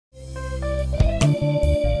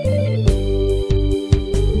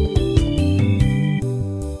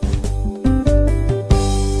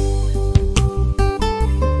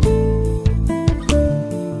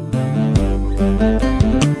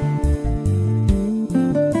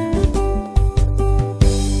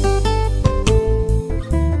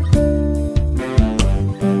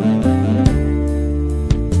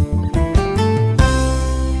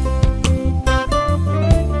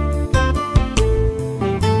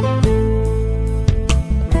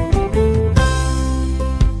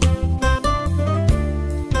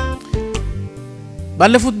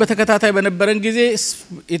ባለፉት በተከታታይ በነበረን ጊዜ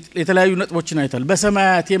የተለያዩ ነጥቦችን አይተናል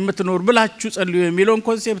በሰማያት የምትኖር ብላችሁ ጸልዩ የሚለውን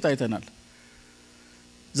ኮንሴፕት አይተናል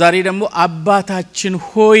ዛሬ ደግሞ አባታችን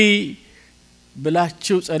ሆይ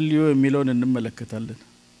ብላችሁ ጸልዩ የሚለውን እንመለከታለን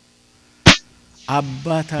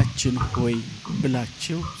አባታችን ሆይ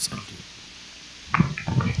ብላችሁ ጸልዩ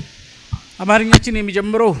አማርኛችን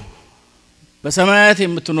የሚጀምረው በሰማያት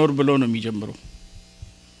የምትኖር ብሎ ነው የሚጀምረው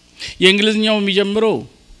የእንግሊዝኛው የሚጀምረው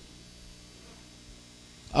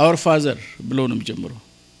Our Father ብሎ ነው የሚጀምረው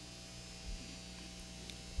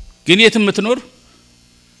ግን የት የምትኖር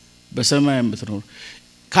በሰማይ የምትኖር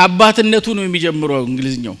ከአባትነቱ ነው የሚጀምረው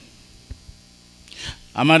እንግሊዝኛው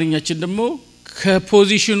አማርኛችን ደግሞ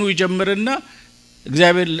ከፖዚሽኑ ይጀምርና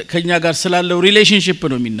እግዚአብሔር ከኛ ጋር ስላለው ሪሌሽንሺፕ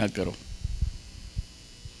ነው የሚናገረው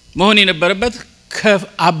መሆን የነበረበት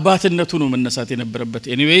ከአባትነቱ ነው መነሳት የነበረበት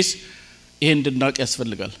ኤኒዌይስ ይሄን እንድናውቅ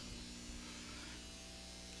ያስፈልጋል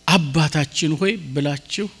አባታችን ሆይ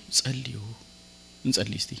ብላችሁ ጸልዩ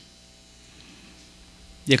እንጸልይ እስቲ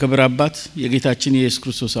የክብር አባት የጌታችን የኢየሱስ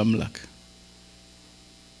ክርስቶስ አምላክ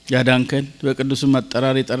ያዳንከን በቅዱስ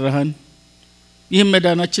መጠራር የጠራህን ይህም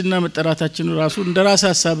መዳናችንና መጠራታችን ራሱ እንደራስ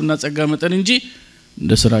ሐሳብና ጸጋ መጠን እንጂ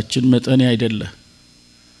እንደ ስራችን መጠን አይደለ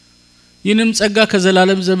ይህንም ጸጋ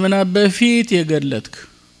ከዘላለም ዘመናት በፊት የገለጥክ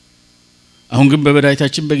አሁን ግን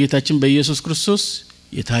በመድኃኒታችን በጌታችን በኢየሱስ ክርስቶስ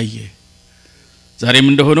የታየ ዛሬም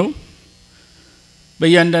እንደሆነው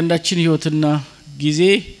በእያንዳንዳችን ህይወትና ጊዜ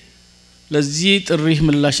ለዚህ ጥሪ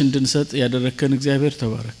ምላሽ እንድንሰጥ ያደረከን እግዚአብሔር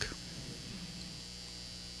ተባረክ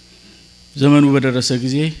ዘመኑ በደረሰ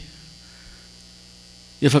ጊዜ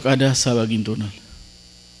የፈቃደ ሐሳብ አግኝቶናል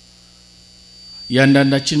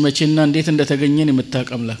ያንዳንዳችን መቼና እንዴት እንደተገኘን የምታውቅ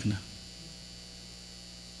አምላክ ነህ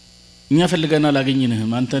እኛ ፈልገናል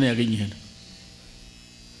አገኘንህም አንተ ነህ ያገኘህን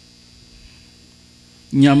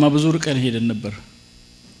እኛማ ብዙ ርቀን ሄደን ነበር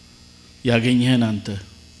ያገኘህን አንተ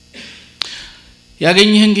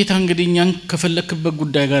ያገኘህን ጌታ እንግዲህ እኛን ከፈለክበት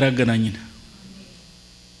ጉዳይ ጋር አገናኝን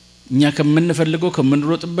እኛ ከምንፈልገው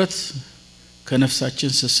ከምንሮጥበት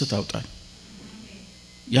ከነፍሳችን ስስት አውጣን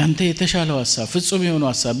ያንተ የተሻለው ሐሳብ ፍጹም የሆነው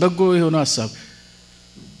ሐሳብ በጎ የሆነው ሐሳብ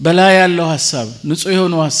በላይ ያለው ሐሳብ ንጹህ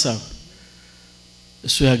የሆነው ሐሳብ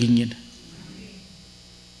እሱ ያገኘን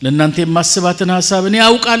ለእናንተ የማስባትን ሐሳብ እኔ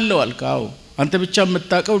አውቃለሁ አልካው አንተ ብቻ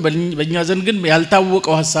የምታውቀው በእኛ ዘንድ ግን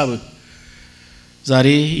ያልታወቀው ሐሳብ ዛሬ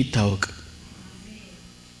ይታወቅ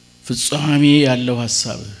ፍጻሜ ያለው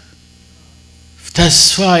ሐሳብ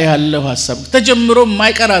ተስፋ ያለው ሐሳብ ተጀምሮ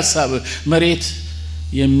የማይቀር ሐሳብ መሬት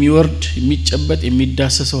የሚወርድ የሚጨበጥ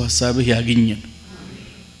የሚዳሰሰው ሐሳብ ያገኘን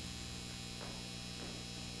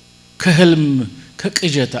ከህልም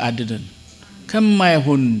ከቅዠት አድነን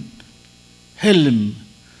ከማይሆን ህልም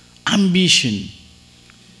አምቢሽን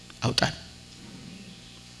አውጣን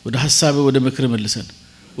ወደ ሐሳብ ወደ ምክር መልሰን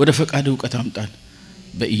ወደ ፈቃድ ዕውቀት አምጣን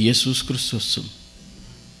በኢየሱስ ክርስቶስ ስም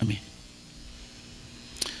አሜን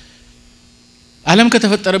ዓለም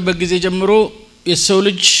ከተፈጠረበት ጊዜ ጀምሮ የሰው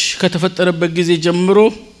ልጅ ከተፈጠረበት ጊዜ ጀምሮ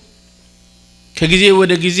ከጊዜ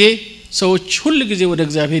ወደ ጊዜ ሰዎች ሁሉ ጊዜ ወደ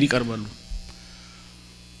እግዚአብሔር ይቀርባሉ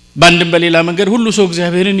ባንድም በሌላ መንገድ ሁሉ ሰው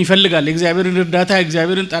እግዚአብሔርን ይፈልጋል የእግዚአብሔርን እርዳታ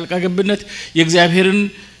የእግዚአብሔርን ጣልቃ ገብነት የእግዚአብሔርን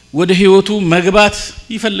ወደ ህይወቱ መግባት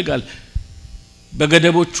ይፈልጋል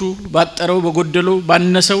በገደቦቹ ባጠረው በጎደለው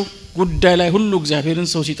ባነሰው ጉዳይ ላይ ሁሉ እግዚአብሔርን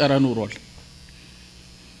ሰው ሲጠራ ኖሯል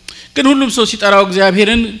ግን ሁሉም ሰው ሲጠራው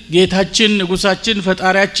እግዚአብሔርን ጌታችን ንጉሳችን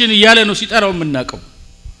ፈጣሪያችን እያለ ነው ሲጠራው የምናቀው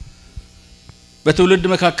በትውልድ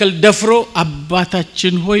መካከል ደፍሮ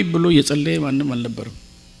አባታችን ሆይ ብሎ የጸለየ ማንም አልነበረም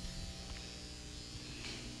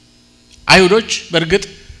አይሁዶች በርግጥ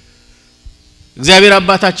እግዚአብሔር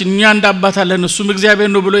አባታችን እኛ እንደ አባት አለን እሱም እግዚአብሔር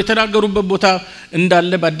ነው ብሎ የተናገሩበት ቦታ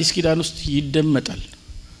እንዳለ በአዲስ ኪዳን ውስጥ ይደመጣል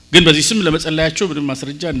ግን በዚህ ስም ለመጸለያቸው ምንም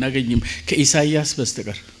ማስረጃ እናገኝም ከኢሳይያስ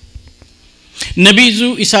በስተቀር ነብዩ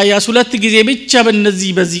ኢሳይያስ ሁለት ጊዜ ብቻ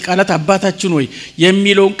በዚህ ቃላት አባታችን ሆይ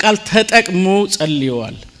የሚለውን ቃል ተጠቅሞ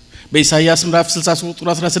ጸልየዋል በኢሳይያስ ምዕራፍ 63 ቁጥር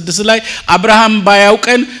 16 ላይ አብርሃም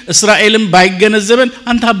ባያውቀን እስራኤልም ባይገነዘበን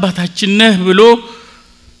አንተ አባታችን ነህ ብሎ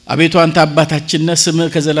አቤቱ አንተ አባታችን ነህ ስምህ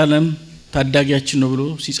ከዘላለም ታዳጊያችን ነው ብሎ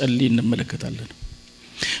ሲጸልይ እንመለከታለን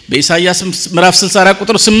በኢሳይያስ ምዕራፍ 64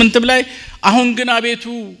 ቁጥር 8 ላይ አሁን ግን አቤቱ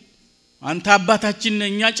አንተ አባታችን ነህ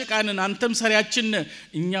እኛ ጭቃንን አንተም ሰሪያችን ነህ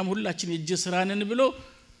እኛም ሁላችን የእጅ ስራ ነን ብሎ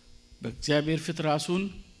በእግዚአብሔር ፊት ራሱን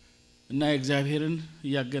እና እግዚአብሔርን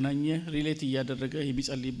ያገናኘ ሪሌት ያደረገ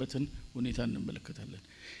የሚጸልይበትን ሁኔታ እንመለከታለን።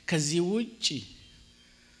 ከዚህ ውጪ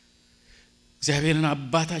እግዚአብሔርን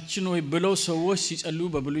አባታችን ሆይ ብለው ሰዎች ሲጸልዩ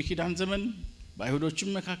በብሉይ ኪዳን ዘመን በአይሁዶችም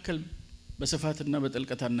መካከል በስፋትና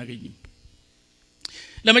በጥልቀት አናገኝም።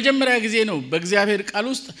 ለመጀመሪያ ጊዜ ነው በእግዚአብሔር ቃል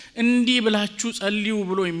ውስጥ እንዲህ ብላችሁ ጸልዩ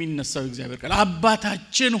ብሎ የሚነሳው እግዚአብሔር ቃል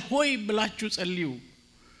አባታችን ሆይ ብላችሁ ጸልዩ።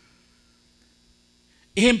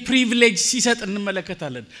 ይሄን ፕሪቪሌጅ ሲሰጥ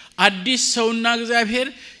እንመለከታለን። አዲስ ሰውና እግዚአብሔር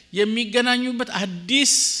የሚገናኙበት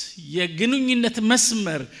አዲስ የግንኙነት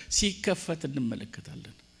መስመር ሲከፈት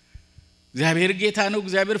እንመለከታለን። እግዚአብሔር ጌታ ነው፣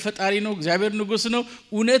 እግዚአብሔር ፈጣሪ ነው፣ እግዚአብሔር ንጉስ ነው፣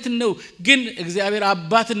 እውነት ነው። ግን እግዚአብሔር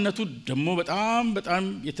አባትነቱ ደግሞ በጣም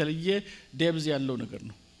የተለየ ዴብዝ ያለው ነገር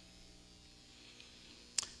ነው።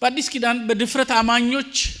 በአዲስ ኪዳን በድፍረት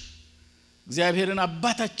አማኞች እግዚአብሔርን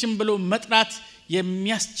አባታችን ብለው መጥራት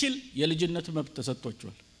የሚያስችል የልጅነት መብት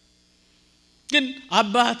ተሰጥቷቸዋል። ግን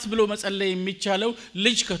አባት ብሎ መጸለይ የሚቻለው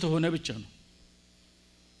ልጅ ከተሆነ ብቻ ነው።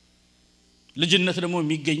 ልጅነት ደግሞ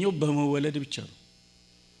የሚገኘው በመወለድ ብቻ ነው።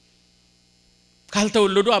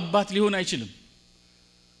 ካልተወለዱ አባት ሊሆን አይችልም።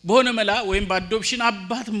 በሆነ መላ ወይም በአዶፕሽን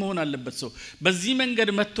አባት መሆን አለበት ሰው። በዚህ መንገድ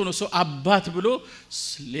መጥቶ ነው ሰው አባት ብሎ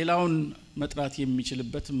ሌላውን መጥራት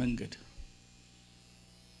የሚችልበት መንገድ።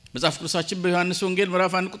 መጽሐፍ ቅዱሳችን በዮሐንስ ወንጌል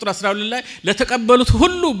ምዕራፍ 1 ቁጥር 12 ላይ ለተቀበሉት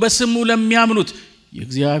ሁሉ በስሙ ለሚያምኑት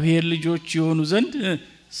የእግዚአብሔር ልጆች የሆኑ ዘንድ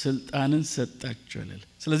ስልጣንን ሰጣቸው ይላል።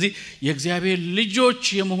 ስለዚህ የእግዚአብሔር ልጆች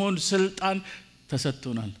የመሆን ስልጣን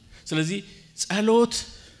ተሰጥቶናል። ስለዚህ ጸሎት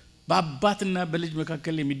በአባትና በልጅ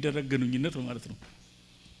መካከል የሚደረግ ግንኙነት ማለት ነው።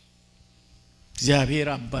 እግዚአብሔር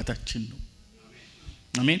አባታችን ነው።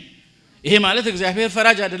 አሜን። ይሄ ማለት እግዚአብሔር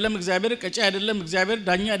ፈራጅ አይደለም፣ እግዚአብሔር ቀጪ አይደለም፣ እግዚአብሔር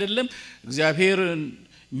ዳኛ አይደለም፣ እግዚአብሔር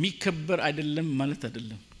የሚከበር አይደለም ማለት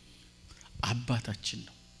አይደለም። አባታችን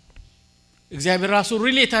ነው። እግዚአብሔር ራሱ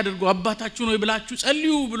ሪሌት አድርጎ አባታችሁ ነው ብላችሁ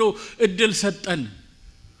ጸልዩ ብሎ እድል ሰጠን።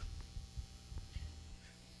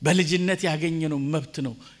 በልጅነት ያገኘነው መብት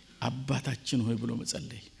ነው አባታችን ሆይ ብሎ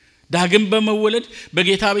መጸለይ። ዳግም በመወለድ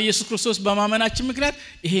በጌታ በኢየሱስ ክርስቶስ በማመናችን ምክንያት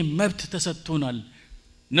ይሄ መብት ተሰጥቶናል።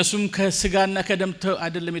 እነሱም ከስጋና ከደም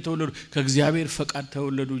አይደለም የተወለዱ ከእግዚአብሔር ፈቃድ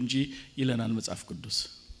ተወለዱ እንጂ ይለናል መጽሐፍ ቅዱስ።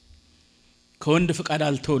 ከወንድ ፈቃድ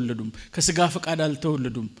አልተወለዱም፣ ከስጋ ፈቃድ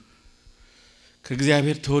አልተወለዱም፣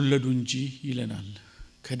 ከእግዚአብሔር ተወለዱ እንጂ ይለናል።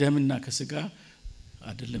 ከደምና ከስጋ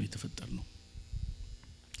አይደለም የተፈጠርነው።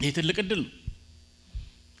 ይሄ ትልቅ ዕድል ነው።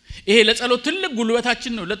 ይሄ ለጸሎት ትልቅ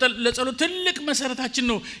ጉልበታችን ነው። ለጸሎት ትልቅ መሰረታችን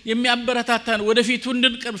ነው። የሚያበረታታን ወደፊቱ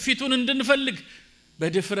እንድንቀርብ ፊቱን እንድንፈልግ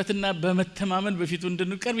በድፍረትና በመተማመን በፊቱ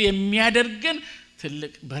እንድንቀርብ የሚያደርገን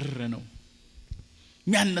ትልቅ በር ነው።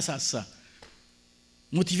 የሚያነሳሳ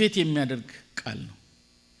ሞቲቬት የሚያደርግ ቃል ነው።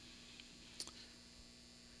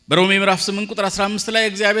 በሮሜ ምዕራፍ 8 ቁጥር 15 ላይ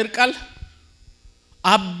እግዚአብሔር ቃል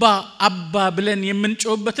አባ አባ ብለን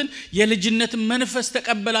የምንጮህበትን የልጅነት መንፈስ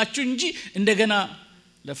ተቀበላችሁ እንጂ እንደገና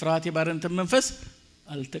ለፍርሃት የባርነት መንፈስ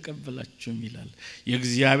አልተቀበላችሁም ይላል።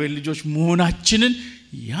 የእግዚአብሔር ልጆች መሆናችንን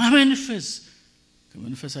ያ መንፈስ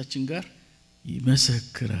ከመንፈሳችን ጋር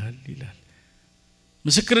ይመሰክራል ይላል።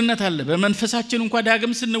 ምስክርነት አለ በመንፈሳችን እንኳን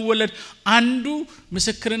ዳግም ስንወለድ አንዱ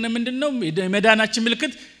ምስክርነት ምንድነው? የመዳናችን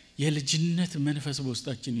ምልክት የልጅነት መንፈስ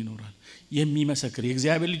በውስጣችን ይኖራል። የሚመሰክር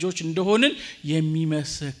የእግዚአብሔር ልጆች እንደሆንን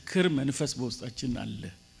የሚመሰክር መንፈስ በውስጣችን አለ።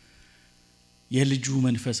 የልጁ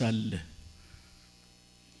መንፈስ አለ።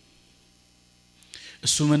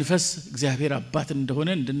 እሱ መንፈስ እግዚአብሔር አባት እንደሆነ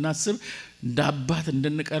እንድናስብ እንደ አባት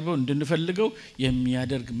እንድንቀርበው እንድንፈልገው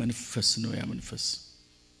የሚያደርግ መንፈስ ነው። ያ መንፈስ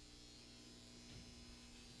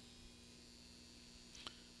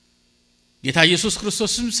ጌታ ኢየሱስ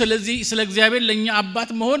ክርስቶስም ስለዚህ ስለ እግዚአብሔር ለኛ አባት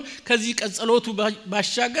መሆን ከዚህ ቀጸሎቱ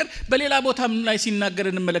ባሻገር በሌላ ቦታም ላይ ሲናገር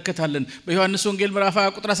እንመለከታለን። በዮሐንስ ወንጌል ምዕራፍ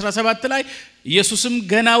 20 ቁጥር 17 ላይ ኢየሱስም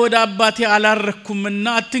ገና ወደ አባቴ አላረኩምና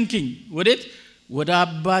አትንኪኝ፣ ወዴት? ወደ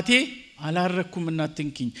አባቴ አላረኩምና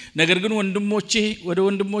አትንኪኝ፣ ነገር ግን ወደ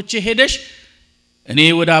ወንድሞቼ ሄደሽ እኔ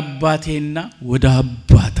ወደ አባቴና ወደ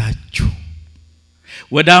አባታችሁ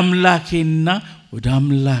ወደ አምላኬና ወደ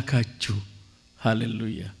አምላካችሁ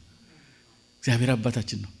ሃሌሉያ እግዚአብሔር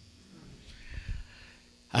አባታችን ነው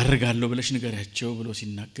አርጋለሁ ብለሽ ንገሪያቸው ብሎ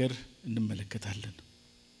ሲናገር እንመለከታለን።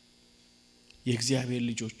 የእግዚአብሔር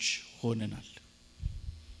ልጆች ሆነናል።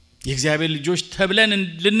 የእግዚአብሔር ልጆች ተብለን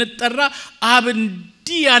ልንጠራ አብ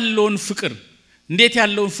እንዲህ ያለውን ፍቅር እንዴት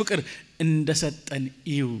ያለውን ፍቅር እንደሰጠን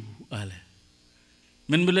እዩ አለ።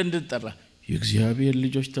 ምን ብለን እንድንጠራ? የእግዚአብሔር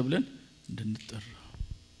ልጆች ተብለን እንድንጠራ።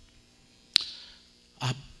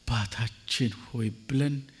 አባታችን ሆይ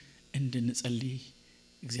ብለን እንድንጸልይ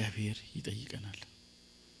እግዚአብሔር ይጠይቀናል።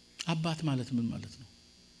 አባት ማለት ምን ማለት ነው?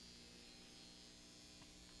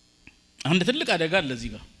 አንድ ትልቅ አደጋ አለ እዚህ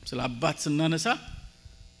ጋር ስለ አባት ስናነሳ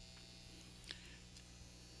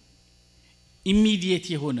ኢሚዲየት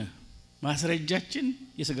የሆነ ማስረጃችን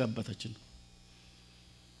የሥጋ አባታችን ነው።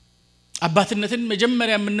 አባትነትን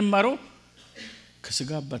መጀመሪያ የምንማረው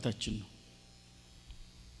ከሥጋ አባታችን ነው።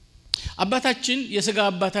 አባታችን የሥጋ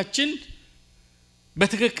አባታችን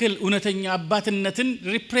በትክክል እውነተኛ አባትነትን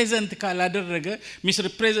ሪፕሬዘንት ካላደረገ ሚስ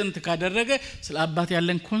ሪፕሬዘንት ካደረገ ስለ አባት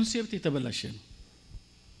ያለን ኮንሴፕት የተበላሸ ነው።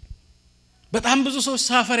 በጣም ብዙ ሰዎች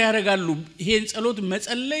ሳፈር ያደርጋሉ። ይሄን ጸሎት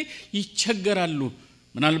መጸለይ ይቸገራሉ።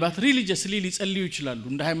 ምናልባት ሪሊጂየስሊ ሊጸልዩ ይችላሉ፣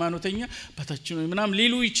 እንደ ሃይማኖተኛ አባታችን ወይ ምናም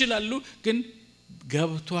ሊሉ ይችላሉ። ግን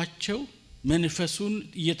ገብቷቸው መንፈሱን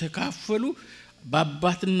እየተካፈሉ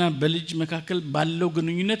በአባትና በልጅ መካከል ባለው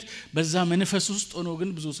ግንኙነት በዛ መንፈስ ውስጥ ሆኖ ግን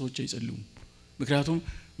ብዙ ሰዎች አይጸልዩም። ምክንያቱም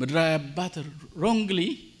ምድራዊ አባት ሮንግሊ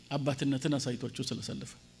አባትነትን አሳይቷቸው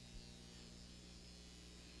ስለሰለፈ።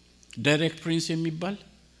 ዳይሬክት ፕሪንስ የሚባል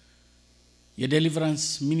የዴሊቨራንስ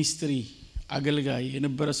ሚኒስትሪ አገልጋይ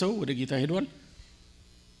የነበረ ሰው ወደ ጌታ ሄዷል።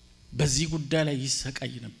 በዚህ ጉዳይ ላይ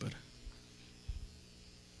ይሰቃይ ነበር።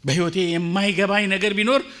 በህይወቴ የማይገባኝ ነገር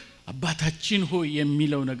ቢኖር አባታችን ሆይ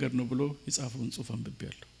የሚለው ነገር ነው ብሎ የጻፈውን ጽሑፍ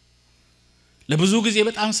አንብቤያለሁ። ለብዙ ጊዜ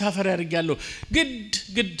በጣም ሳፈር ያርጋለሁ።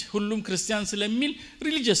 ግድ ሁሉም ክርስቲያን ስለሚል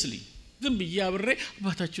ሪሊጂየስሊ ዝም ብዬ አብሬ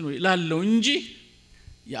አባታችን ሆይ ላለው እንጂ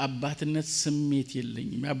የአባትነት ስሜት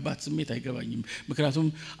የለኝም። የአባት ስሜት አይገባኝም። ምክንያቱም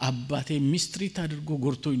አባቴ ሚስትሪት አድርጎ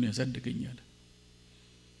ጎርቶኝ ነው ያሳደገኛል።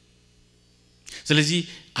 ስለዚህ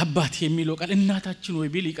አባት የሚለው ቃል እናታችን ወይ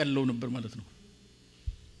ቢል ይቀለው ነበር ማለት ነው።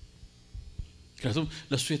 ምክንያቱም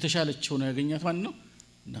ለሱ የተሻለችው ነው ያገኛት ማን ነው?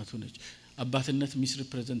 እናቱ ነች። አባትነት ሚስ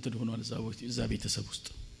ሪፕሬዘንትድ ሆኗል እዛ ቤተሰብ ውስጥ።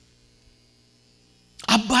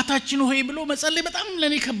 አባታችን ሆይ ብሎ መጸለይ በጣም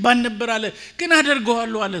ለኔ ከባድ ነበር አለ። ግን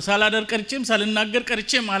አደርገዋለሁ አለ። ሳላደር ቀርቼም ሳልናገር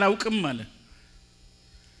ቀርቼም አላውቅም አለ።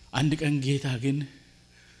 አንድ ቀን ጌታ ግን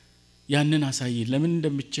ያንን አሳየኝ። ለምን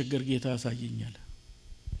እንደምትቸገር ጌታ አሳየኛል።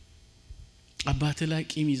 አባቴ ላይ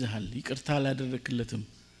ቂም ይዘሃል፣ ይቅርታ አላደረክለትም።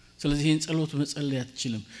 ስለዚህ ይሄን ጸሎት መጸለይ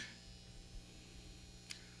አትችልም።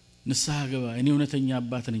 ንስሐ ገባ። እኔ እውነተኛ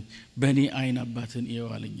አባት ነኝ፣ በእኔ አይን አባትን እየው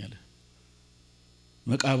አለኝ አለ።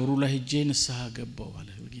 መቃብሩ ላይ ሄጄ ንስሐ ገባው አለ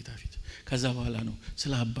በጌታ ፊት። ከዛ በኋላ ነው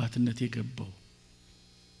ስለ አባትነት የገባው።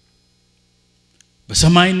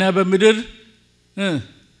 በሰማይና በምድር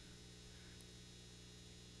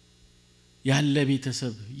ያለ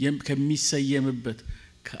ቤተሰብ ከሚሰየምበት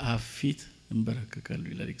ከአብ ፊት እንበረከካለሁ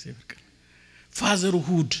ይላል እግዚአብሔር ቃል።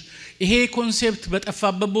 ፋዘርሁድ ይሄ ኮንሴፕት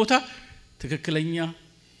በጠፋበት ቦታ ትክክለኛ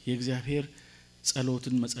የእግዚአብሔር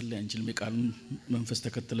ጸሎትን መጸለይ አንችልም። የቃሉን መንፈስ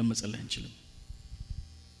ተከትለን መጸለይ አንችልም።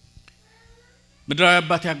 ምድራዊ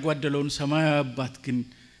አባት ያጓደለውን ሰማያዊ አባት ግን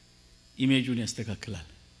ኢሜጁን ያስተካክላል።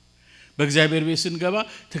 በእግዚአብሔር ቤት ስንገባ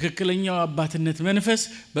ትክክለኛው አባትነት መንፈስ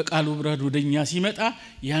በቃሉ ብርሃን ወደኛ ሲመጣ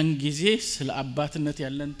ያን ጊዜ ስለ አባትነት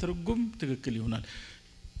ያለን ትርጉም ትክክል ይሆናል።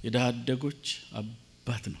 የድሃ አደጎች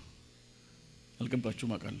አባት ነው።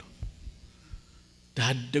 አልገባችሁም? አውቃለሁ። ድሃ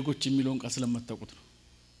አደጎች የሚለውን ቃል ስለማታውቁት ነው።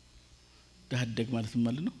 ድሃ አደግ ማለት ምን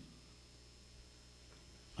ማለት ነው?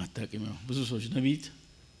 አታውቂም? ብዙ ሰዎች ነቢይት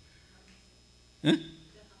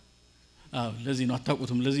ለዚህ ነው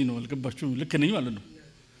አታውቁትም። ለዚህ ነው አልገባችሁም? ልክ ነኝ ማለት ነው።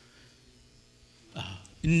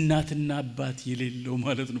 እናትና አባት የሌለው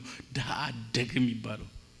ማለት ነው ድሃ አደግ የሚባለው።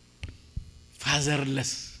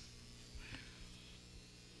 ፋዘርለስ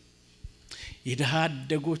የድሃ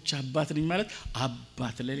አደጎች አባት ነኝ ማለት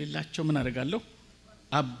አባት ለሌላቸው ምን አደርጋለሁ?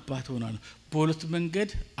 አባት ሆናለሁ። በሁለት መንገድ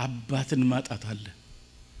አባትን ማጣት አለ።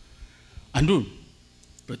 አንዱ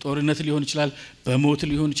በጦርነት ሊሆን ይችላል፣ በሞት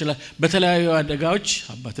ሊሆን ይችላል፣ በተለያዩ አደጋዎች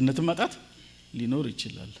አባትነትን ማጣት ሊኖር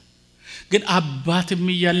ይችላል። ግን አባትም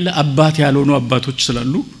ያለ አባት ያልሆኑ አባቶች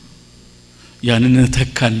ስላሉ ያንን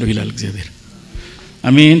ተካለው ይላል እግዚአብሔር።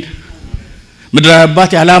 አሜን። ምድራዊ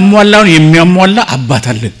አባት ያላሟላውን የሚያሟላ አባት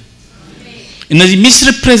አለ። እነዚህ ሚስ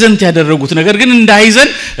ሪፕሬዘንት ያደረጉት ነገር ግን እንዳይዘን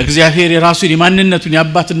እግዚአብሔር የራሱን የማንነቱን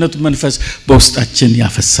የአባትነቱን መንፈስ በውስጣችን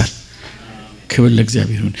ያፈሳል። ክብር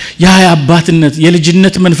ለእግዚአብሔር ይሁን። ያ የአባትነት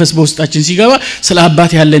የልጅነት መንፈስ በውስጣችን ሲገባ ስለ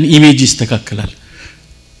አባት ያለን ኢሜጅ ይስተካከላል።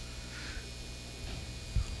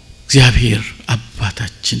 እግዚአብሔር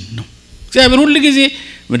አባታችን ነው። እግዚአብሔር ሁሉ ጊዜ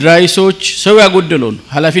ምድራዊ ሰዎች ሰው ያጎደለውን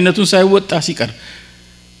ኃላፊነቱን ሳይወጣ ሲቀር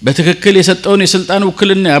በትክክል የሰጠውን የስልጣን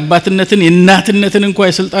ውክልና የአባትነትን የእናትነትን እንኳን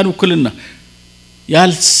የስልጣን ውክልና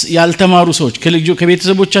ያልተማሩ ሰዎች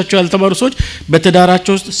ከቤተሰቦቻቸው ያልተማሩ ሰዎች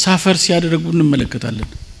በትዳራቸው ውስጥ ሳፈር ሲያደርጉ እንመለከታለን።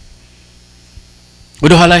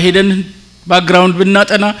 ወደ ኋላ ሄደን ባክግራውንድ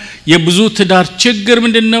ብናጠና የብዙ ትዳር ችግር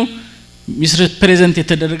ምንድነው? ሚስረት ፕሬዘንት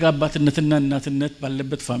የተደረገ አባትነትና እናትነት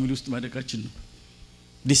ባለበት ፋሚሊ ውስጥ ማደጋችን ነው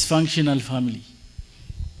ዲስፋንክሽናል ፋሚሊ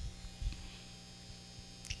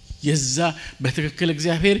የዛ በትክክል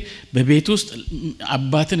እግዚአብሔር በቤት ውስጥ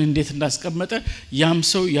አባትን እንዴት እንዳስቀመጠ ያም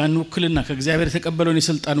ሰው ያን ውክልና ከእግዚአብሔር የተቀበለውን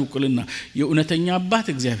የሥልጣን ውክልና የእውነተኛ አባት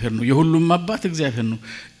እግዚአብሔር ነው የሁሉም አባት እግዚአብሔር ነው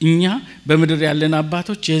እኛ በመድር ያለን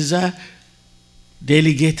አባቶች የዛ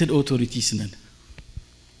ዴሊጌትድ ኦቶሪቲስ ነን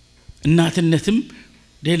እናትነትም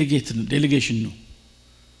ዴሊጌሽን ነው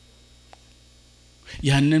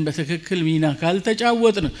ያንን በትክክል ሚና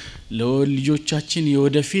ካልተጫወትን ለልጆቻችን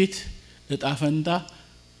የወደፊት እጣ ፈንታ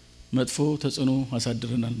መጥፎ ተጽዕኖ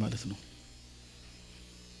አሳድረናል ማለት ነው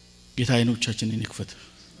ጌታ አይኖቻችንን ይክፈት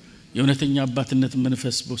የእውነተኛ አባትነት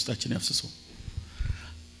መንፈስ በውስጣችን ያፍስሰው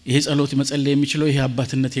ይሄ ጸሎት መጸለይ የሚችለው ይሄ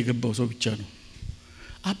አባትነት የገባው ሰው ብቻ ነው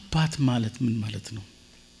አባት ማለት ምን ማለት ነው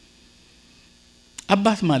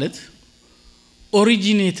አባት ማለት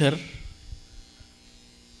originator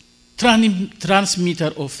transmitter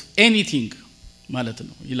of anything ማለት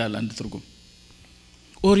ነው ይላል አንድ ትርጉም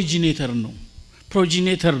originator ነው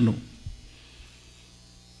progenitor ነው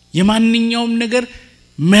የማንኛውም ነገር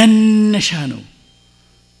መነሻ ነው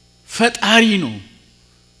ፈጣሪ ነው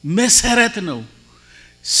መሰረት ነው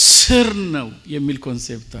ስር ነው የሚል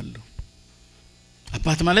ኮንሴፕት አለው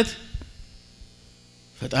አባት ማለት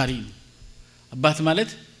ፈጣሪ ነው አባት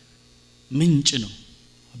ማለት ምንጭ ነው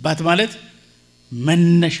አባት ማለት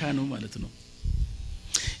መነሻ ነው ማለት ነው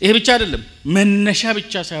ይሄ ብቻ አይደለም መነሻ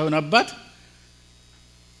ብቻ ሳይሆን አባት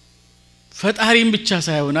ፈጣሪም ብቻ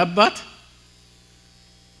ሳይሆን አባት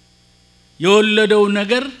የወለደው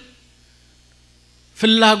ነገር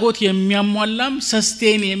ፍላጎት የሚያሟላም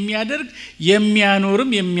ሰስቴን የሚያደርግ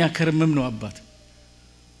የሚያኖርም የሚያከርምም ነው አባት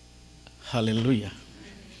ሃሌሉያ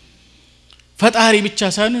ፈጣሪ ብቻ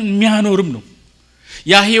ሳይሆን የሚያኖርም ነው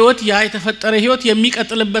ያ ህይወት ያ የተፈጠረ ህይወት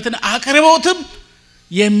የሚቀጥልበትን አቅርቦትም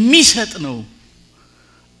የሚሰጥ ነው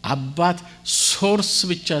አባት ሶርስ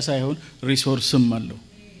ብቻ ሳይሆን ሪሶርስም አለው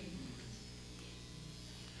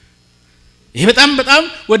ይሄ በጣም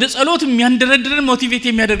ወደ ጸሎት የሚያንደረድረን ሞቲቬት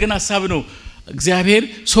የሚያደርገን ሐሳብ ነው እግዚአብሔር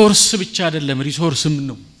ሶርስ ብቻ አይደለም ሪሶርስም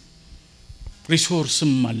ነው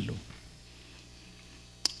ሪሶርስም አለው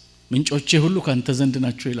ምንጮቼ ሁሉ ካንተ ዘንድ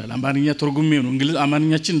ናቸው ይላል አማርኛ ትርጉሜ ነው እንግሊዝ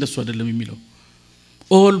አማርኛችን እንደሱ አይደለም የሚለው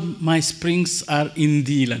all my springs are in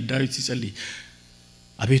thee ይላል ዳዊት ሲጸልይ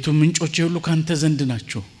አቤቱ ምንጮቼ ሁሉ ካንተ ዘንድ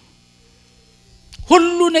ናቸው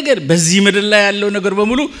ሁሉ ነገር በዚህ ምድር ላይ ያለው ነገር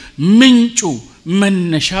በሙሉ ምንጩ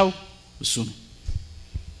መነሻው እሱ ነው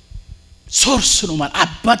ሶርስ ነው ማለት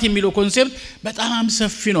አባት የሚለው ኮንሴፕት በጣም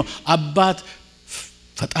ሰፊ ነው አባት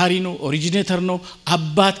ፈጣሪ ነው ኦሪጂኔተር ነው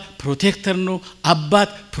አባት ፕሮቴክተር ነው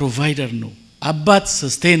አባት ፕሮቫይደር ነው አባት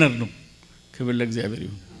ሰስቴነር ነው ክብር ለእግዚአብሔር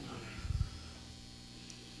ይሁን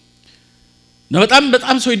ነው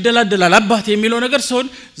በጣም ሰው ይደላደላል አባት የሚለው ነገር ሰውን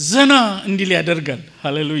ዘና እንዲል ያደርጋል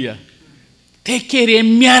ሃሌሉያ ቴክ ኬር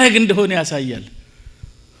የሚያረግ እንደሆነ ያሳያል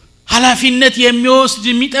ኃላፊነት የሚወስድ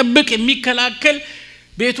የሚጠብቅ የሚከላከል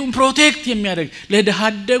ቤቱን ፕሮቴክት የሚያደርግ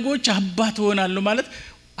ለደሃደጎች አባት ሆናለሁ ማለት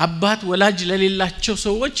አባት ወላጅ ለሌላቸው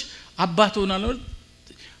ሰዎች አባት ሆናለሁ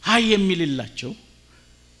ሃይ የሚልላቸው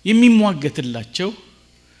የሚሟገትላቸው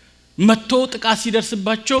መጥቶ ጥቃት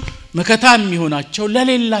ሲደርስባቸው መከታ የሚሆናቸው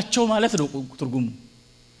ለሌላቸው ማለት ነው ትርጉሙ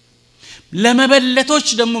ለመበለቶች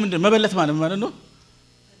ደግሞ ምንድነው መበለት ማለት ነው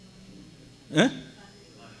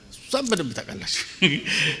ሰበደም ተቃላችሁ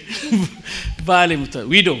ባል የሞተ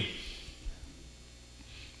ዊዶ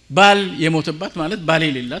ባል የሞተባት ማለት ባል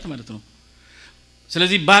የሌላት ማለት ነው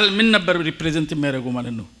ስለዚህ ባል ምን ነበር ሪፕሬዘንት የሚያደርገው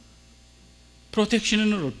ማለት ነው ፕሮቴክሽንን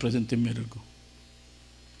ነው ሪፕሬዘንት የሚያደርገው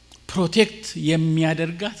ፕሮቴክት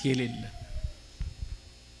የሚያደርጋት የሌለ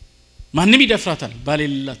ማንንም ይደፍራታል ባል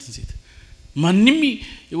የሌላትን ሴት ማንንም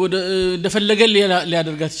ወደ እንደፈለገ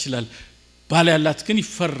ሊያደርጋት ይችላል ባል ያላት ግን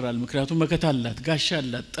ይፈራል ምክንያቱም መከታ አላት ጋሻ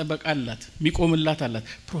አላት ጠበቃ አላት ሚቆምላት አላት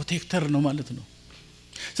ፕሮቴክተር ነው ማለት ነው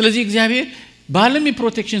ስለዚህ እግዚአብሔር ባልም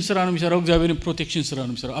የፕሮቴክሽን ስራ ነው የሚሰራው እግዚአብሔርም ፕሮቴክሽን ስራ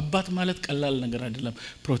ነው የሚሰራው አባት ማለት ቀላል ነገር አይደለም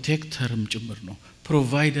ፕሮቴክተርም ጭምር ነው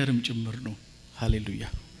ፕሮቫይደርም ጭምር ነው ሃሌሉያ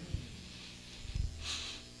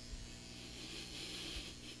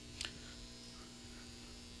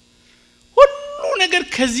ነገር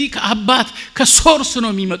ከዚህ ከአባት ከሶርስ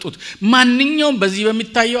ነው የሚመጡት ማንኛውም በዚህ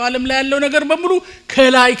በሚታየው ዓለም ላይ ያለው ነገር በሙሉ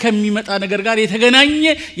ከላይ ከሚመጣ ነገር ጋር የተገናኘ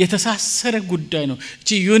የተሳሰረ ጉዳይ ነው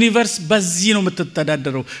እቺ ዩኒቨርስ በዚህ ነው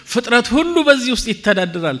የምትተዳደረው ፍጥረት ሁሉ በዚህ ውስጥ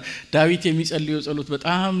ይተዳደራል ዳዊት የሚጸልየው ጸሎት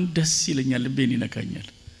በጣም ደስ ይለኛል ልቤን ይነካኛል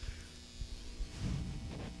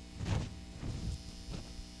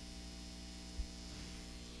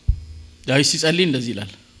ዳዊት ሲጸልይ እንደዚህ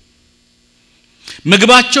ይላል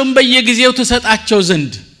ምግባቸውን በየጊዜው ተሰጣቸው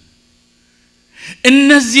ዘንድ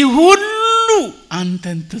እነዚህ ሁሉ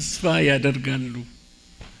አንተን ተስፋ ያደርጋሉ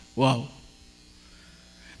ዋው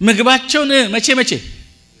ምግባቸውን መቼ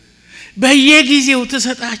በየጊዜው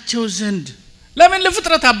ተሰጣቸው ዘንድ ለምን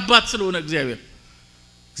ለፍጥረት አባት ስለሆነ እግዚአብሔር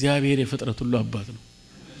የፍጥረት ሁሉ አባት ነው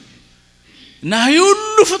እና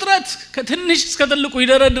ሁሉ ፍጥረት ከትንሽ እስከ ትልቁ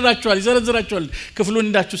ይደረድራቸዋል ይዘረዝራቸዋል ክፍሉን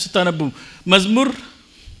እንዳችሁ ስታነቡ መዝሙር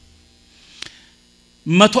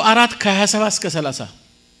 104 ከ27 እስከ 30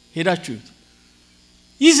 ሄዳችሁ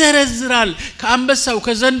ይዘረዝራል ከአንበሳው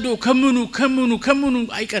ከዘንዶ ከመኑ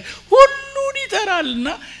አይቀር ሁሉን ይጠራልና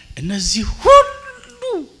እነዚህ ሁሉ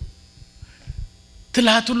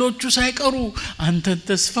ትላትሎቹ ሳይቀሩ አንተን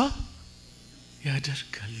ተስፋ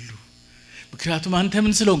ያደርጋሉ ምክንያቱም አንተ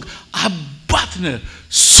ምን ስለሆንክ አባት ነህ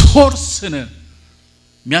ሶርስ ነህ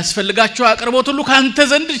የሚያስፈልጋቸው አቅርቦት ሁሉ ካንተ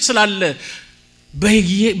ዘንድ ስላለ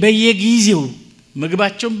በየጊዜው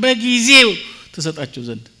ምግባቸውን በጊዜው ተሰጣቸው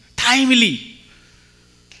ዘንድ ታይምሊ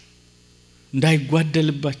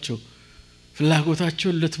እንዳይጓደልባቸው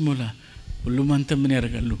ፍላጎታቸውን ልትሞላ ሁሉም አንተ ምን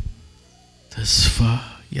ያደርጋሉ ተስፋ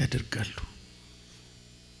ያደርጋሉ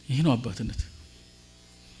ይሄ ነው አባትነት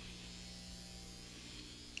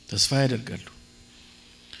ተስፋ ያደርጋሉ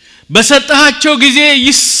በሰጣቸው ጊዜ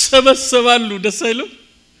ይሰበሰባሉ ደስ አይሉ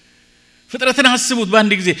ፍጥረትን አስቡት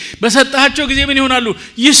በአንድ ጊዜ በሰጣቸው ጊዜ ምን ይሆናሉ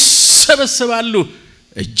ይሰበሰባሉ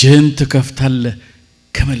እጅን ትከፍታለህ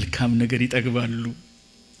ከመልካም ነገር ይጠግባሉ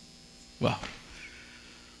ዋው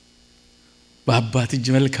በአባት እጅ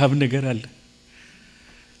መልካም ነገር አለ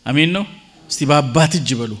አሜን ነው እስቲ በአባት እጅ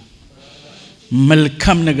በሉ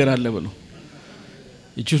መልካም ነገር አለ በሉ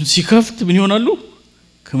እጁን ሲከፍት ምን ይሆናሉ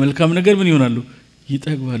ከመልካም ነገር ምን ይሆናሉ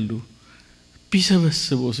ይጠግባሉ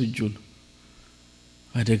ቢሰበስበው እጁን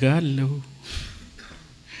አደጋ አለው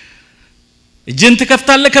እጅን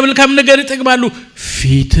ትከፍታለህ ከመልካም ነገር ይጠግባሉ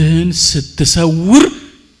ፊትን ስትሰውር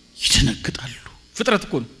ይደነግጣሉ ፍጥረት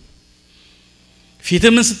እኮ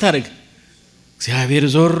ፊትህን ምን ስታደርግ እግዚአብሔር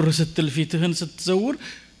ዞር ስትል ፊትህን ስትሰውር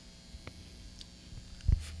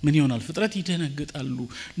ምን ይሆናል ፍጥረት ይደነግጣሉ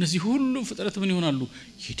እነዚህ ሁሉ ፍጥረት ምን ይሆናሉ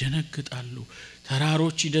ይደነግጣሉ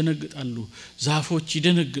ተራሮች ይደነግጣሉ ዛፎች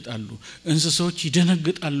ይደነግጣሉ እንስሶች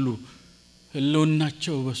ይደነግጣሉ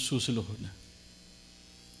ህልውናቸው በሱ ስለሆነ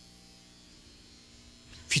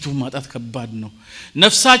ፊቱን ማጣት ከባድ ነው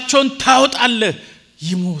ነፍሳቸውን ታወጣለህ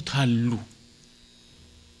ይሞታሉ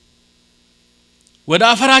ወደ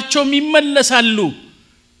አፈራቸው ይመለሳሉ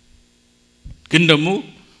ግን ደግሞ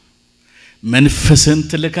መንፈስን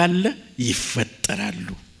ትልካለህ ይፈጠራሉ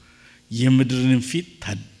የምድርን ፊት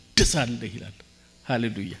ታድሳለህ ይላል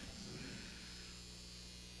ሃሌሉያ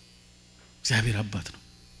እግዚአብሔር አባት ነው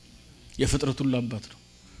የፍጥረት ሁሉ አባት ነው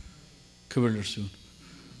ክብር ለእርሱ ይሁን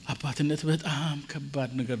አባትነት በጣም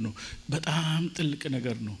ከባድ ነገር ነው በጣም ጥልቅ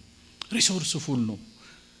ነገር ነው ሪሶርስ ፉል ነው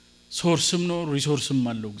ሶርስም ነው ሪሶርስም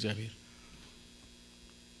አለው እግዚአብሔር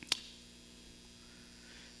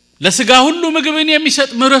ለስጋ ሁሉ ምግብን የሚሰጥ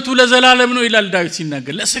ምሕረቱ ለዘላለም ነው ይላል ዳዊት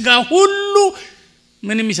ሲናገር ለስጋ ሁሉ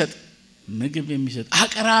ምን የሚሰጥ ምግብ የሚሰጥ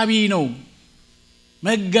አቅራቢ ነው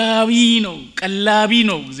መጋቢ ነው ቀላቢ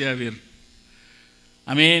ነው እግዚአብሔር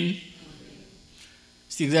አሜን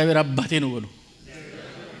እስቲ እግዚአብሔር አባቴ ነው በሉ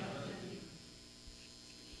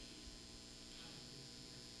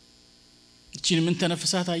እቺን ምን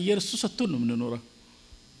ተነፍሳት አየር እሱ ሰጥቶን ነው የምንኖረው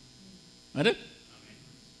አይደል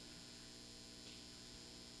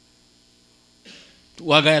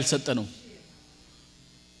ዋጋ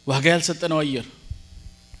ያልሰጠነው አየር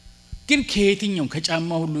ግን ከየትኛው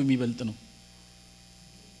ከጫማ ሁሉ የሚበልጥ ነው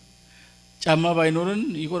ጫማ ባይኖርን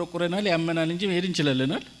ይቆረቆረናል ያመናል እንጂ መሄድ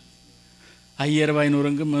እንችላለን አየር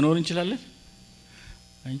ባይኖርን ግን መኖር እንችላለን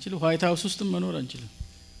አንችል ዋይት ሃውስ ውስጥ መኖር አንችልም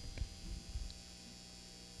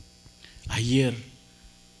አየር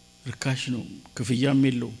ርካሽ ነው ክፍያም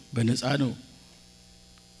የለው በነፃ ነው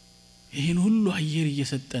ይሄን ሁሉ አየር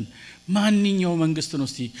እየሰጠን ማንኛው መንግስት ነው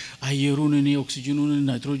እስቲ አየሩን እኔ ኦክሲጅኑን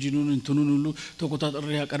ናይትሮጂኑን እንትኑን ሁሉ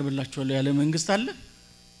ተቆጣጣሪ ያቀርብላችኋል ያለ መንግስት አለ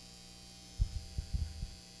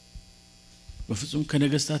በፍጹም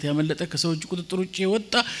ከነገስታት ያመለጠ ከሰው እጅ ቁጥጥር ውጪ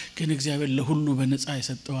የወጣ ግን እግዚአብሔር ለሁሉ በነፃ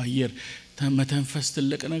የሰጠው አየር መተንፈስ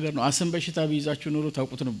ትልቅ ነገር ነው አስም በሽታ ቢይዛችሁ ኖሮ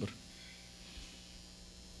ታውቁት ነበር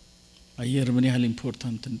አየር ምን ያህል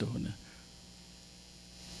ኢምፖርታንት እንደሆነ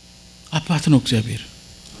አባት ነው እግዚአብሔር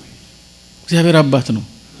አባት ነው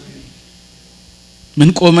ምን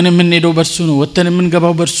ቆመን የምንሄደው በርሱ ነው ወተን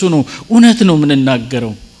የምንገባው በርሱ ነው እውነት ነው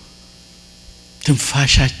የምንናገረው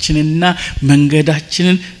ትንፋሻችንና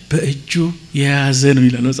መንገዳችንን በእጁ የያዘ ነው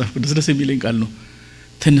ይላል መጽሐፍ ቅዱስ ደስ የሚለኝ ቃል ነው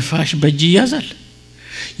ትንፋሽ በእጅ ይያዛል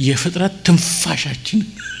የፍጥረት ትንፋሻችን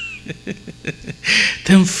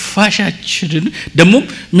ተንፋሻችንን ደሞ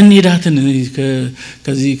ምን ሄዳትን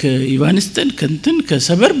ከዚህ ከኢቫንስተን ከንትን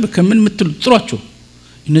ከሰበርብ ከምን ምትሉ ጥሯቸው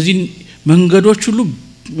እነዚህ መንገዶች ሁሉ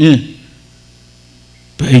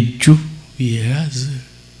በእጁ ያዘ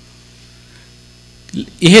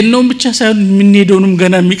ይሄን ነው ብቻ ሳይሆን ምን ሄዶንም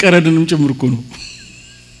ገና የሚቀረድንም ጭምርኩ ነው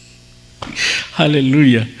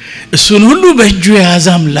ሃሌሉያ እሱን ሁሉ በእጁ የያዘ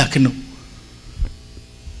አምላክ ነው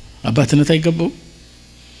አባትነት አይገባው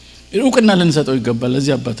እውቅና ልንሰጠው ይገባል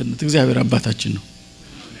ለዚህ አባትነት እግዚአብሔር አባታችን ነው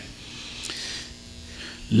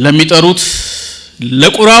ለሚጠሩት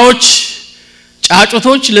ለቁራዎች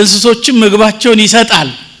ጫጩቶች ለእንስሶች ምግባቸውን ይሰጣል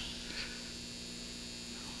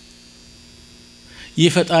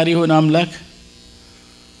የፈጣሪ ሆነ አምላክ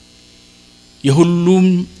የሁሉም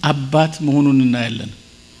አባት መሆኑን እናያለን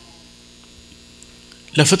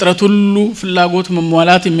ለፍጥረት ሁሉ ፍላጎት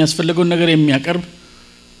መሟላት የሚያስፈልገው ነገር የሚያቀርብ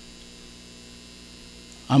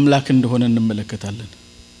አምላክ እንደሆነ እንመለከታለን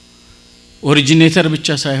ኦሪጂኔተር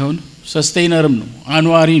ብቻ ሳይሆን ሰስቴይነርም ነው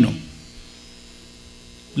አኗሪ ነው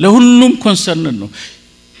ለሁሉም ኮንሰርን ነው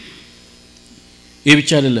ይሄ ብቻ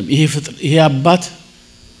አይደለም ይሄ አባት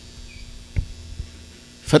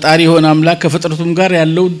ፈጣሪ ሆነ አምላክ ከፍጥረቱም ጋር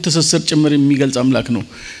ያለው ትስስር ጭምር የሚገልጽ አምላክ ነው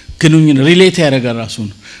ግንኙነት ሪሌት ያደርጋል ራሱን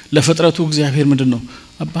ለፍጥረቱ እግዚአብሔር ምንድነው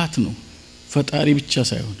አባት ነው ፈጣሪ ብቻ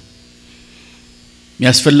ሳይሆን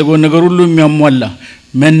የሚያስፈልገው ነገር ሁሉ የሚያሟላ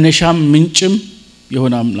መነሻም ምንጭም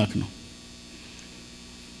የሆነ አምላክ ነው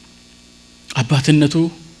አባትነቱ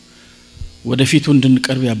ወደፊቱ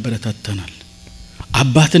እንድንቀርብ ያበረታተናል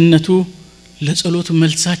አባትነቱ ለጸሎት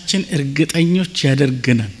መልሳችን እርግጠኞች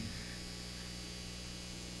ያደርገናል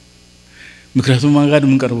ምክንያቱም ማን ጋር ነው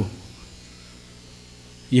የምንቀርበው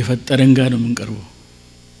የፈጠረን ጋር ነው የምንቀርበው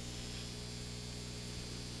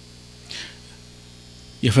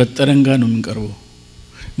የፈጠረን ጋር ነው የምንቀርበው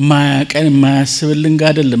ማያቀን ማያስብልን ጋር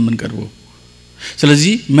አይደለም የምንቀርበው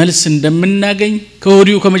ስለዚህ መልስ እንደምናገኝ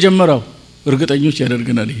ከወዲሁ ከመጀመሪያው እርግጠኞች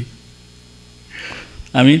ያደርገናል ይሄ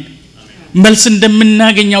አሜን መልስ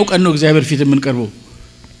እንደምናገኝ አውቀን ነው እግዚአብሔር ፊት የምንቀርበው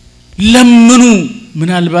ለምኑ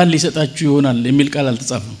ምናልባት ሊሰጣችሁ ይሆናል የሚል ቃል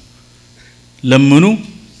አልተጻፈም ለምኑ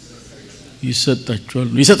ይሰጣችኋል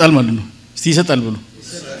ይሰጣል ማለት ነው እስቲ ይሰጣል ብሎ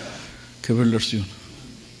ክብር ለእርሱ ይሁን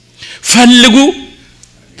ፈልጉ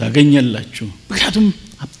ታገኛላችሁ ምክንያቱም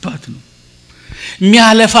አባት ነው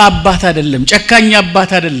የሚያለፋ አባት አይደለም ጨካኝ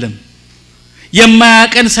አባት አይደለም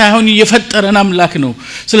የማያቀን ሳይሆን የፈጠረን አምላክ ነው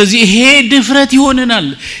ስለዚህ ይሄ ድፍረት ይሆነናል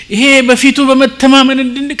ይሄ በፊቱ በመተማመን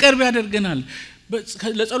እንድንቀርብ ያደርገናል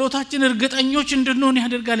ለጸሎታችን እርግጠኞች እንድንሆን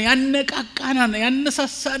ያደርጋል ያነቃቃናል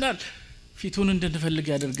ያነሳሳናል ፊቱን እንድንፈልግ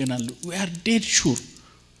ያደርገናል we are dead sure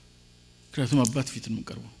ምክንያቱም አባት ፊት ነው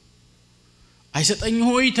የምንቀርበው አይሰጠኝ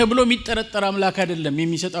ሆይ ተብሎ የሚጠረጠር አምላክ አይደለም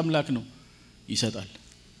የሚሰጥ አምላክ ነው ይሰጣል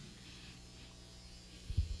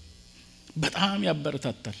በጣም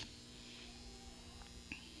ያበረታታል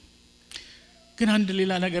ግን አንድ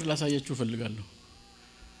ሌላ ነገር ላሳያችሁ ፈልጋለሁ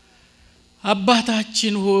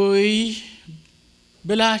አባታችን ሆይ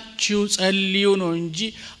ብላችሁ ጸልዩ ነው እንጂ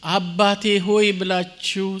አባቴ ሆይ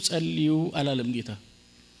ብላችሁ ጸልዩ አላለም ጌታ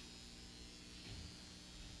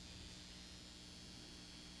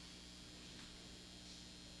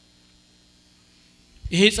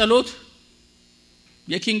ይሄ ጸሎት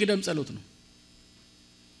የኪንግደም ጸሎት ነው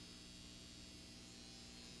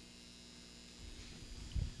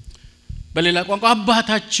በሌላ ቋንቋ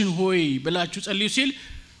አባታችን ሆይ ብላችሁ ጸልዩ ሲል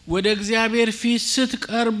ወደ እግዚአብሔር ፊት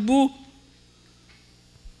ስትቀርቡ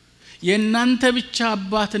የናንተ ብቻ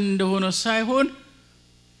አባት እንደሆነ ሳይሆን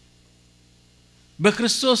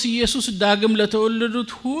በክርስቶስ ኢየሱስ ዳግም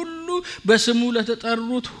ለተወለዱት ሁሉ በስሙ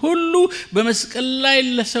ለተጠሩት ሁሉ በመስቀል ላይ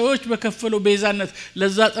ለሰዎች በከፈለው ቤዛነት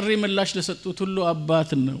ለዛ ጥሪ ምላሽ ለሰጡት ሁሉ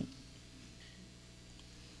አባት ነው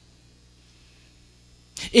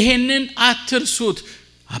ይሄንን አትርሱት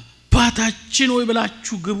አባታችን ሆይ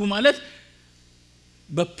ብላችሁ ግቡ ማለት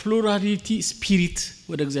በፕሉራሊቲ ስፒሪት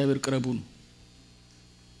ወደ እግዚአብሔር ቅረቡ ነው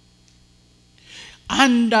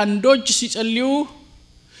አንዳንዶች ሲጸልዩ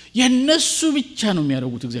የነሱ ብቻ ነው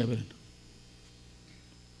የሚያደርጉት እግዚአብሔርን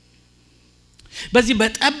በዚህ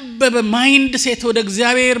በጠበበ ማይንድ ሴት ወደ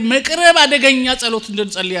እግዚአብሔር መቅረብ አደገኛ ጸሎት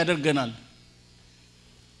እንድንጸልይ ያደርገናል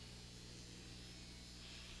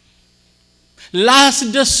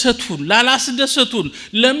ላላስደሰቱን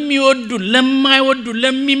ለሚወዱን ለማይወዱን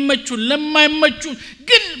ለሚመቹን ለማይመቹን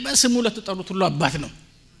ግን በስሙ ለተጠሩት ሁሉ አባት ነው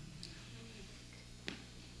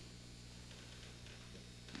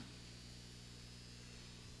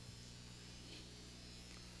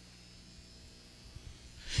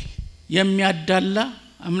የሚያዳላ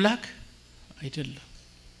አምላክ አይደለም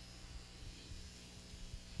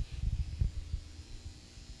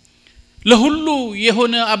ለሁሉ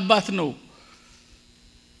የሆነ አባት ነው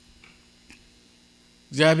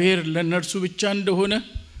እግዚአብሔር ለነርሱ ብቻ እንደሆነ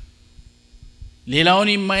ሌላውን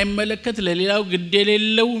የማይመለከት ለሌላው ግድ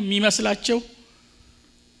የሌለው የሚመስላቸው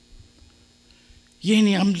የኔ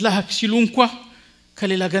አምላክ ሲሉ እንኳን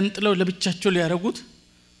ከሌላ ገንጥለው ለብቻቸው ሊያረጉት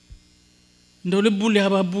እንደው ልቡ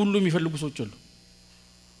ሊያባቡ ሁሉ የሚፈልጉ ሰዎች አሉ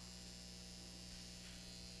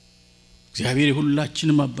እግዚአብሔር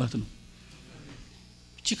ሁላችንም አባት ነው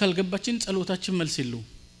እቺ ካልገባችን ጸሎታችን መልስ የለውም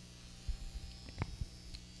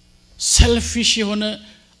ሰልፊሽ የሆነ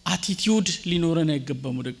አቲቲዩድ ሊኖረን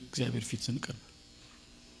አይገባም ወደ እግዚአብሔር ፊት ስንቀርብ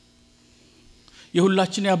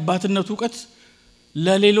የሁላችን የአባትነት ዕውቀት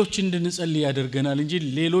ለሌሎች እንድንጸልይ ያደርገናል እንጂ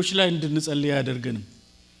ሌሎች ላይ እንድንጸልይ ያደርገንም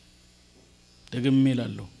ደግሜ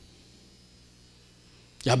እላለሁ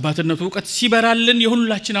የአባትነት ዕውቀት ሲበራልን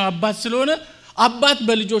የሁላችን አባት ስለሆነ አባት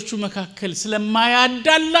በልጆቹ መካከል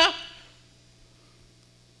ስለማያዳላ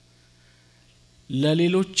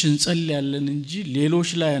ለሌሎች እንጸልያለን እንጂ ሌሎች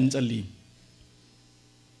ላይ አንጸልይም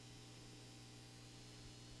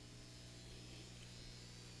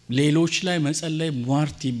ሌሎች ላይ መጸለይ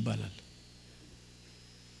ሟርት ይባላል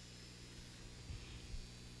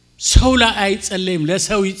ሰው ላይ አይጸለይም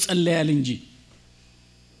ለሰው ይጸለያል እንጂ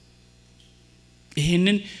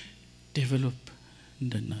ይሄንን ዴቨሎፕ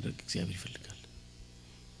እንድናደርግ እግዚአብሔር ይፈልጋል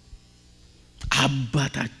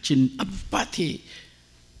አባታችን አባቴ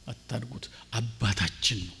አታርጉት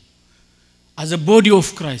አባታችን ነው as a body of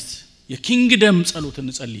Christ የኪንግደም ጸሎት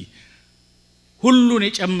እንጸልይ ሁሉን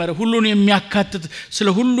የጨመረ ሁሉን የሚያካትት ስለ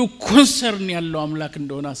ሁሉ ኮንሰርን ያለው አምላክ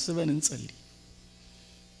እንደሆነ አስበን እንጸልይ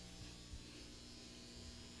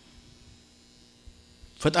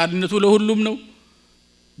ፈጣሪነቱ ለሁሉም ነው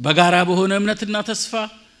በጋራ በሆነ እምነትና ተስፋ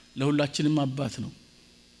ለሁላችንም አባት ነው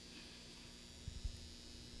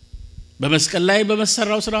በመስቀል ላይ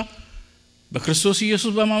በመሰራው ሥራ በክርስቶስ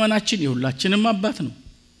ኢየሱስ በማመናችን የሁላችንም አባት ነው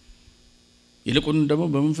ይልቁን ደግሞ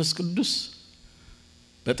በመንፈስ ቅዱስ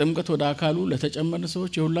በጥምቀት ወደ አካሉ ለተጨመረ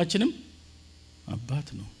ሰዎች የሁላችንም አባት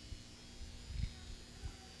ነው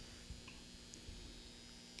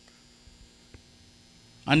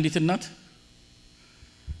አንዲት እናት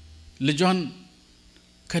ልጇን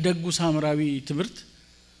ከደጉ ሳምራዊ ትምህርት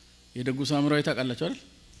የደጉ ሳምራዊ ታውቃላችሁ አይደል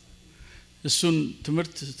እሱን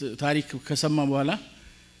ትምህርት ታሪክ ከሰማ በኋላ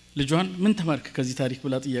ልጇን ምን ተማርክ ከዚህ ታሪክ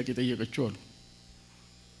ብላ ጥያቄ ጠየቀችው አሉ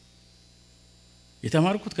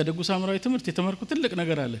የተማርኩት ከደጉ ሳምራዊ ትምህርት የተማርኩት ትልቅ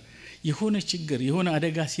ነገር አለ የሆነ ችግር የሆነ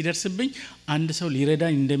አደጋ ሲደርስብኝ አንድ ሰው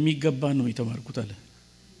ሊረዳኝ እንደሚገባ ነው የተማርኩት አለ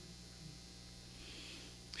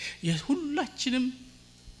የሁላችንም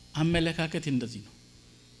አመለካከት እንደዚህ ነው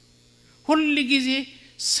ሁሉ ጊዜ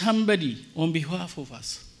somebody on behalf of us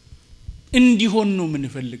እንዲሆን ነው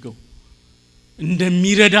የምንፈልገው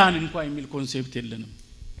እንደሚረዳን እንኳን የሚል ኮንሴፕት የለንም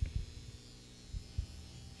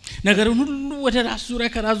ነገሩን ሁሉ ወደ ራስ ዙሪያ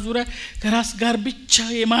ከራስ ጋር ብቻ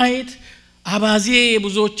የማየት አባዜ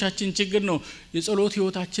ብዙዎቻችን ችግር ነው የጸሎት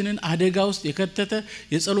ህይወታችንን አደጋ ውስጥ የከተተ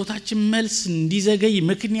የጸሎታችን መልስ እንዲዘገይ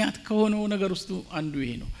ምክንያት ከሆነው ነገር ውስጥ አንዱ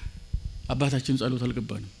ይሄ ነው አባታችን ጸሎት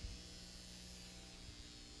አልገባንም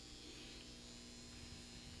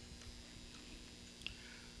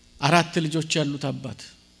አራት ልጆች ያሉት አባት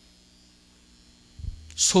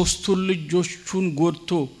ሶስቱን ልጆቹን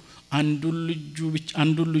ጎድቶ አንዱን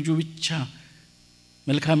ልጁ ብቻ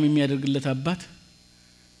መልካም የሚያደርግለት አባት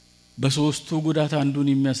በሶስቱ ጉዳት አንዱን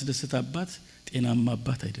የሚያስደስት አባት ጤናማ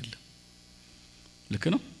አባት አይደለም ልክ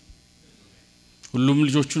ነው ሁሉም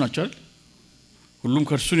ልጆቹ ናቸው አይደል ሁሉም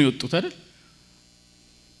ከርሱ ነው የወጡት አይደል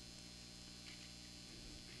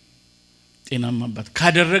ጤናማ አባት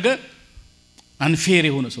ካደረገ አንፌር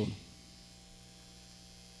የሆነ ሰው ነው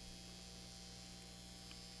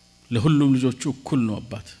ለሁሉም ልጆቹ እኩል ነው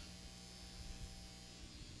አባት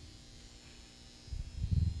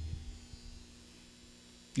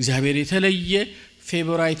እግዚአብሔር የተለየ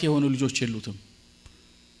ፌቨራይት የሆኑ ልጆች የሉትም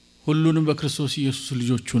ሁሉንም በክርስቶስ ኢየሱስ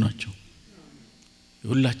ልጆቹ ናቸው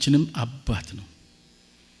ሁላችንም አባት ነው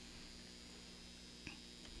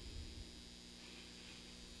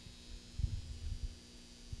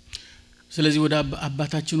ስለዚህ ወደ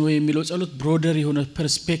አባታችን ወይ የሚለው ጸሎት ብሮደር የሆነ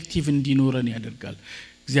ፐርስፔክቲቭ እንዲኖረን ያደርጋል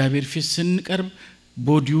እግዚአብሔር ፊት ስንቀርብ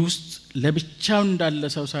ቦዲ ውስጥ ለብቻው እንዳለ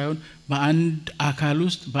ሰው ሳይሆን በአንድ አካል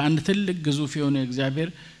ውስጥ በአንድ ትልቅ ግዙፍ የሆነ እግዚአብሔር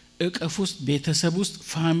እቅፍ ውስጥ ቤተሰብ ውስጥ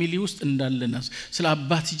ፋሚሊ ውስጥ እንዳለና ስለ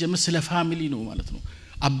አባት ሲጀምር ስለ ፋሚሊ ነው ማለት ነው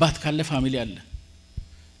አባት ካለ ፋሚሊ አለ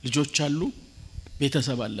ልጆች አሉ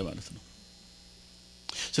ቤተሰብ አለ ማለት ነው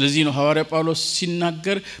ስለዚህ ነው ሐዋርያ ጳውሎስ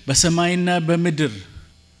ሲናገር በሰማይና በምድር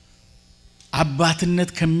አባትነት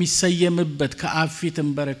ከሚሰየምበት ከአብ ፊት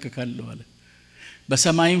እንበረከካለሁ አለ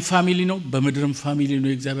በሰማይም ፋሚሊ ነው በምድርም ፋሚሊ ነው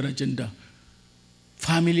የእግዚአብሔር አጀንዳ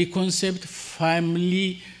ፋሚሊ ኮንሴፕት ፋሚሊ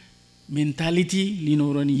ሜንታሊቲ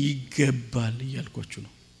ሊኖረን ይገባል እያልኳችሁ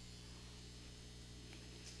ነው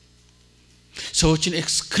ሰዎችን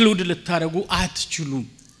ኤክስክሉድ ልታረጉ አትችሉም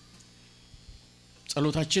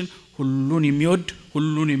ጸሎታችን ሁሉን የሚወድ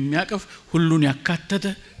ሁሉን የሚያቀፍ ሁሉን ያካተተ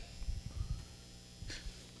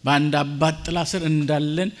በአንድ አባት ጥላ ስር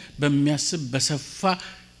እንዳለን በሚያስብ በሰፋ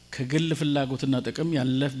ከግል ፍላጎትና ጥቅም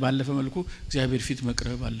ባለፈ መልኩ እግዚአብሔር ፊት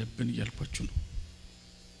መቅረብ አለብን እያልኳችሁ ነው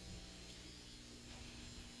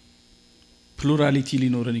ፕሉራሊቲ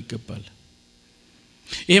ሊኖረን ይገባል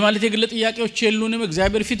ይሄ ማለት የግል ጥያቄዎች የሉንም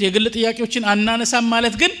እግዚአብሔር ፊት የግል ጥያቄዎችን አናነሳም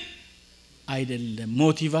ማለት ግን አይደለም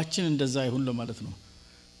ሞቲቫችን እንደዛ ይሁን ለማለት ነው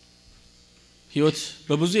ህይወት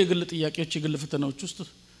በብዙ የግል ጥያቄዎች የግል ፈተናዎች ውስጥ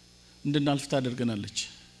እንድናልፍ ታደርገናለች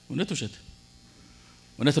እውነት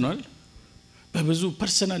ነው አይደል በብዙ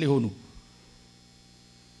ፐርሰናል የሆኑ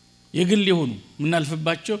የግል የሆኑ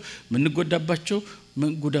ምናልፍባቸው ምንጎዳባቸው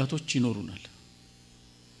ጉዳቶች ይኖሩናል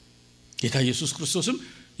ጌታ ኢየሱስ ክርስቶስም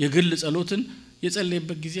የግል ጸሎትን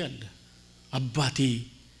የጸለየበት ጊዜ አለ አባቴ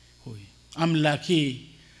ሆይ አምላኬ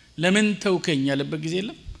ለምን ተውከኝ ያለበት ጊዜ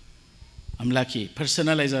የለም አምላኬ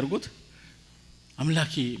ፐርሰናላይዝ አድርጎት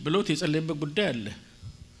አምላኬ ብሎት የጸለየበት ጉዳይ አለ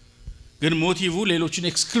ግን ሞቲቭ ሌሎችን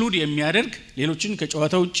ኤክስክሉድ የሚያደርግ ሌሎችን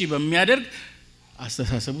ከጨዋታ ውጪ በሚያደርግ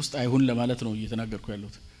አስተሳሰብ ውስጥ አይሁን ለማለት ነው እየተናገርኩ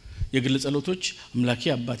ያለሁት የግል ጸሎቶች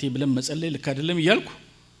አምላኬ አባቴ ብለን መጸለይ ልክ አይደለም ይያልኩ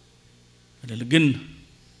አይደል ግን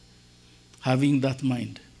having that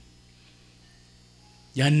mind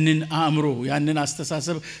ያንን አእምሮ ያንን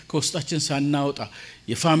አስተሳሰብ ከውስጣችን ሳናወጣ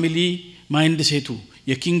የፋሚሊ ማይንድ ሴቱ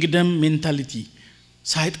የኪንግደም ሜንታሊቲ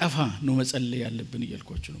ሳይጠፋ ነው መጸለይ ያለብን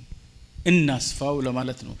እያልኳችሁ ነው እናስፋው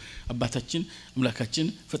ለማለት ነው አባታችን አምላካችን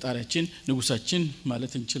ፈጣሪያችን ንጉሳችን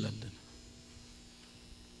ማለት እንችላለን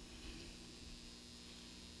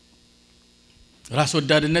ራስ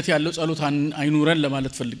ወዳድነት ያለው ጸሎት አይኑረን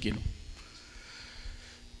ለማለት ፈልጌ ነው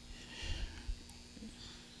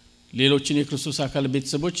ሌሎችን የክርስቶስ አካል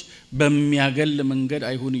ቤተሰቦች በሚያገል መንገድ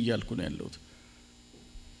አይሁን እያልኩ ነው ያለሁት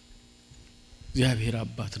እግዚአብሔር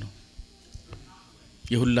አባት ነው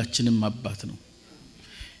የሁላችንም አባት ነው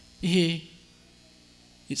ይሄ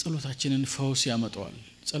የጸሎታችንን ፈውስ ያመጣዋል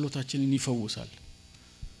ጸሎታችንን ይፈውሳል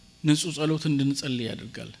ንጹህ ጸሎት እንድንጸልይ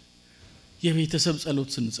ያደርጋል የቤተሰብ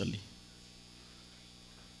ጸሎት ስንጸልይ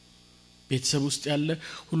ቤተሰብ ውስጥ ያለ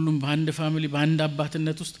ሁሉም በአንድ ፋሚሊ በአንድ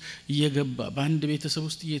አባትነት ውስጥ እየገባ በአንድ ቤተሰብ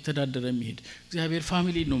ውስጥ እየተዳደረ የሚሄድ እግዚአብሔር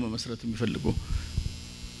ፋሚሊ ነው መመስረት የሚፈልገው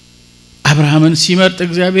አብርሃምን ሲመርጥ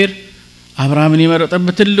እግዚአብሔር አብርሃምን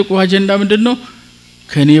የመረጠበት ትልቁ አጀንዳ ምንድነው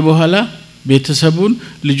ከኔ በኋላ ቤተሰቡን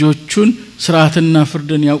ልጆቹን ስርዓትና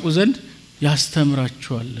ፍርድን ያውቁ ዘንድ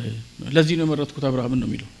ያስተምራቸዋል ለዚህ ነው የመረጥኩት አብርሃምን ነው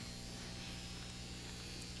የሚለው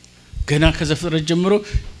ገና ከዘፍጥረት ጀምሮ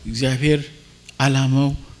እግዚአብሔር ዓላማው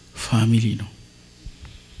ፋሚሊ ነው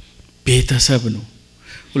ቤተሰብ ነው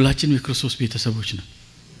ሁላችንም የክርስቶስ ቤተሰቦች ነን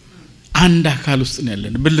አንድ አካል ውስጥ ነን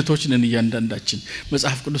ያለን ብልቶች ነን እያንዳንዳችን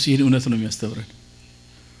መጽሐፍ ቅዱስ ይሄን እውነት ነው የሚያስተምረን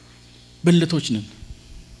ብልቶች ነን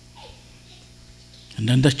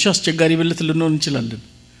አንዳንዳችን አስቸጋሪ ብልት ልንሆን እንችላለን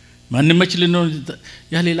ማንመች ልንሆን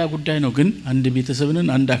ያ ሌላ ጉዳይ ነው ግን አንድ ቤተሰብ ነን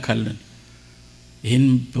አንድ አካል ነን ይሄን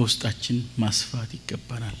በውስጣችን ማስፋት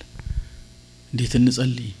ይገባናል እንዴት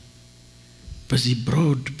እንጸልይ በዚህ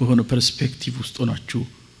ብሮድ በሆነ ፐርስፔክቲቭ ውስጥ ሆናችሁ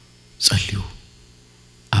ጸልዩ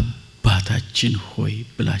አባታችን ሆይ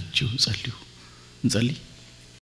ብላችሁ ጸልዩ እንጸልይ